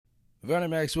Vernon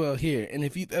Maxwell here, and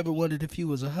if you've ever wondered if you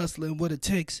was a hustler and what it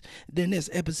takes, then this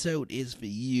episode is for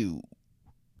you.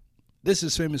 This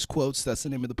is Famous Quotes. That's the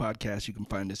name of the podcast. You can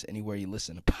find this anywhere you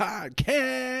listen to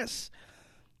podcasts.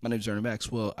 My name is Vernon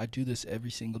Maxwell. I do this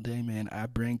every single day, man. I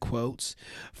bring quotes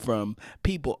from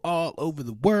people all over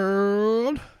the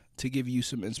world to give you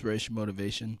some inspiration,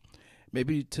 motivation,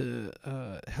 maybe to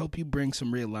help you bring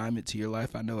some realignment to your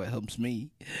life. I know it helps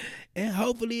me, and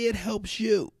hopefully it helps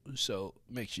you. So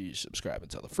make sure you subscribe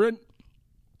and tell a friend.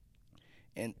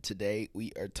 And today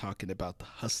we are talking about the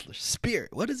hustler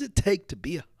spirit. What does it take to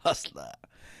be a hustler?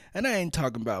 And I ain't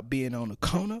talking about being on a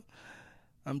corner.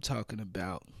 I'm talking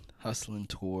about hustling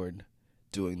toward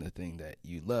doing the thing that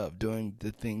you love, doing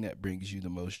the thing that brings you the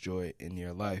most joy in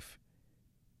your life.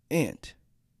 And,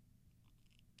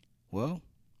 well,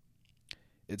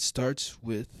 it starts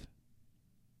with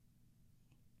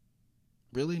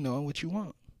really knowing what you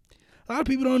want. A lot of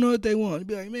people don't know what they want.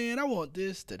 They'll be like, man, I want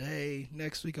this today.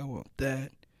 Next week I want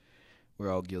that.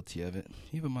 We're all guilty of it,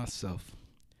 even myself.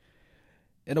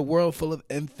 In a world full of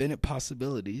infinite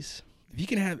possibilities, if you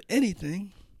can have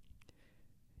anything,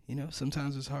 you know,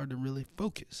 sometimes it's hard to really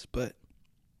focus. But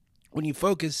when you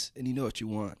focus and you know what you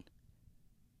want,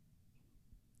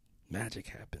 magic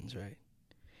happens, right?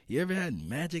 You ever had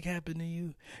magic happen to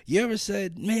you? You ever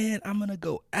said, man, I'm going to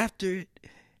go after it?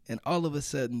 And all of a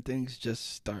sudden, things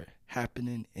just start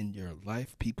happening in your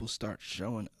life. People start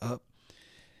showing up.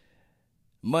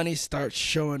 Money starts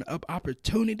showing up.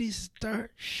 Opportunities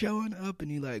start showing up.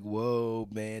 And you're like, whoa,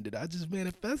 man, did I just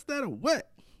manifest that or what?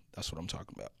 That's what I'm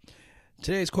talking about.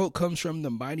 Today's quote comes from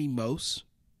the Mighty Mos.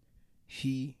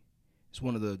 He is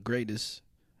one of the greatest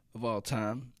of all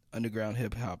time. Underground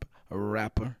hip-hop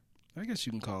rapper. I guess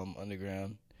you can call him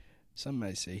underground. Some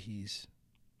might say he's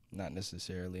not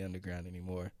necessarily underground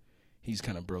anymore. He's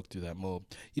kind of broke through that mold.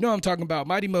 You know what I'm talking about.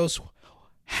 Mighty Mos, one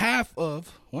half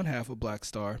of Black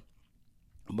Star.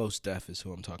 Mos Def is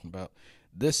who I'm talking about.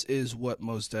 This is what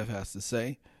Mos Def has to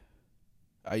say.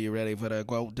 Are you ready for the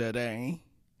quote today?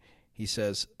 He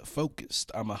says,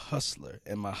 focused, I'm a hustler,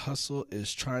 and my hustle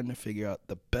is trying to figure out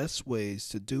the best ways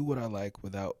to do what I like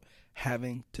without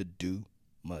having to do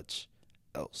much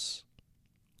else.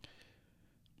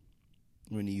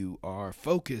 When you are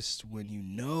focused, when you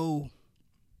know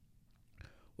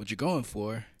what you're going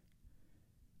for,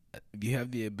 you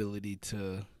have the ability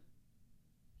to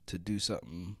do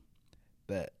something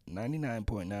that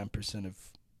 99.9% of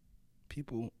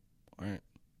people aren't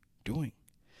doing.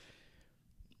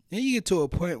 And you get to a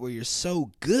point where you're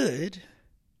so good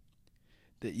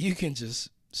that you can just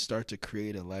start to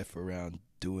create a life around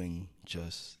doing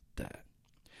just that.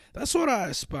 That's what I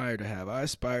aspire to have. I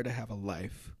aspire to have a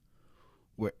life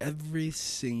where every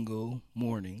single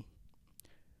morning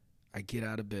I get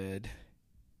out of bed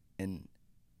and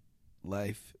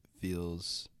life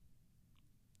feels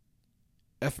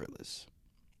effortless.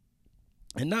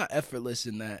 And not effortless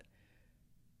in that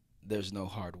there's no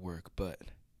hard work, but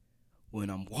when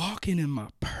I'm walking in my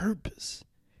purpose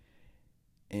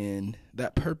and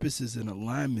that purpose is in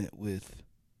alignment with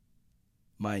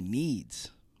my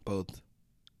needs, both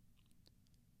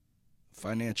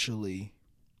financially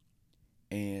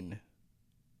and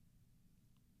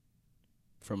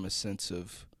from a sense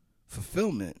of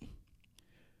fulfillment,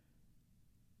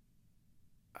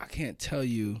 I can't tell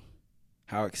you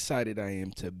how excited I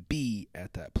am to be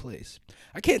at that place.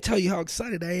 I can't tell you how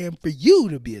excited I am for you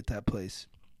to be at that place.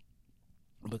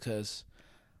 Because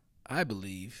I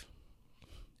believe,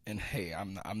 and hey,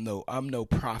 I'm no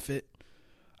prophet.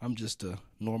 I'm just a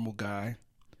normal guy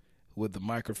with a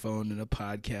microphone and a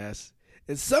podcast.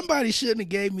 And somebody shouldn't have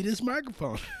gave me this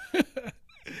microphone.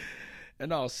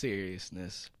 In all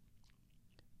seriousness,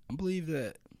 I believe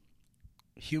that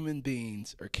human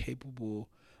beings are capable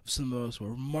of some of the most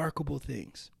remarkable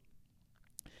things.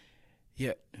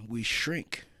 Yet we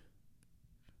shrink,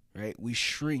 right? We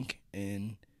shrink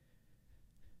in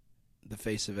the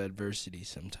face of adversity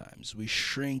sometimes. We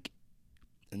shrink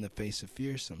in the face of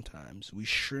fear sometimes. We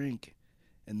shrink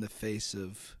in the face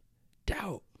of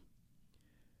doubt.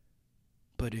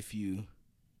 But if you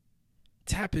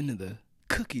tap into the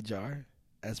cookie jar,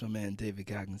 as my man David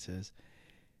Goggins says,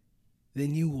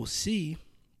 then you will see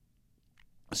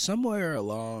somewhere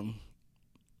along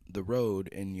the road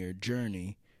in your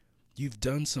journey, you've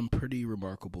done some pretty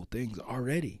remarkable things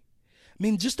already. I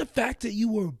mean, just the fact that you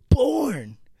were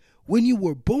born, when you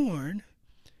were born,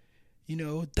 you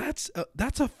know, that's a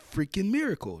freaking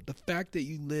miracle. The fact that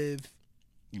you live,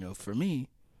 you know, for me,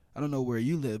 I don't know where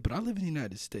you live, but I live in the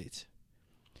United States.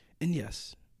 And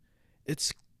yes,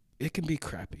 it can be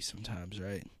crappy sometimes,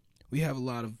 right? We have a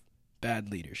lot of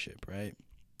bad leadership, right?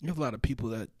 We have a lot of people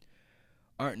that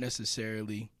aren't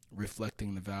necessarily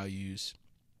reflecting the values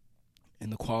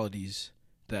and the qualities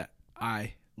that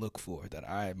I look for, that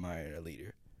I admire in a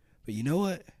leader. But you know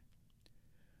what?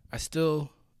 I still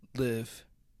live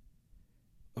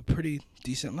a pretty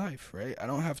decent life, right? I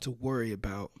don't have to worry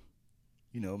about,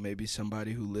 maybe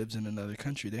somebody who lives in another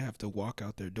country. They have to walk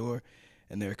out their door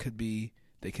and they could be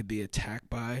attacked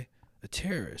by a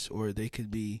terrorist, or they could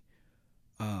be,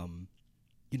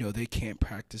 they can't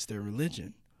practice their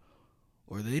religion,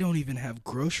 or they don't even have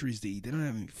groceries to eat. They don't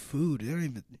have any food. They don't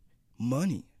even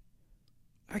money.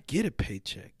 I get a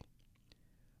paycheck,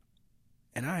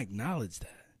 and I acknowledge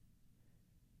that,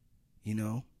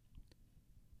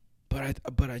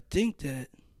 But I think that,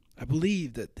 I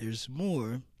believe that there's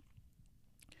more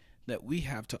that we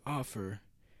have to offer,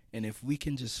 and if we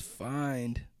can just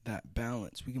find that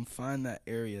balance, we can find that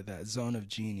area, that zone of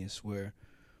genius where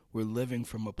we're living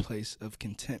from a place of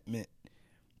contentment,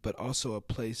 but also a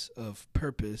place of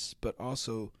purpose, but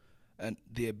also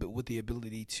with the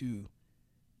ability to,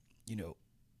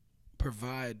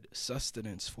 provide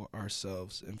sustenance for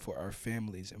ourselves and for our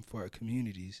families and for our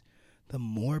communities. The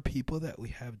more people that we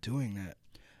have doing that,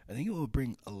 I think it will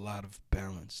bring a lot of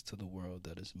balance to the world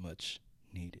that is much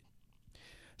needed.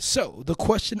 So, the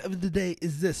question of the day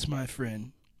is this, my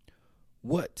friend.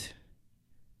 What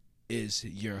is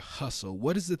your hustle?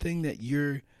 What is the thing that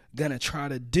you're going to try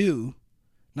to do,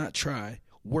 not try,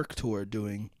 work toward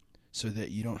doing, so that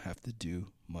you don't have to do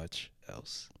much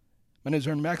else? My name is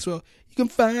Vernon Maxwell. You can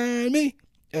find me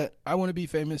at I Want to Be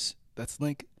Famous. That's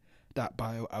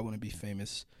link.bio, I Want to Be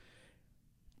Famous.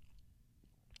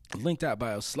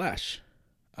 Link.bio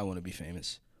 / I Want to Be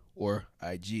Famous. Or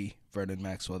IG, Vernon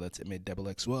Maxwell. That's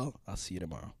MAXXL. I'll see you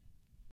tomorrow.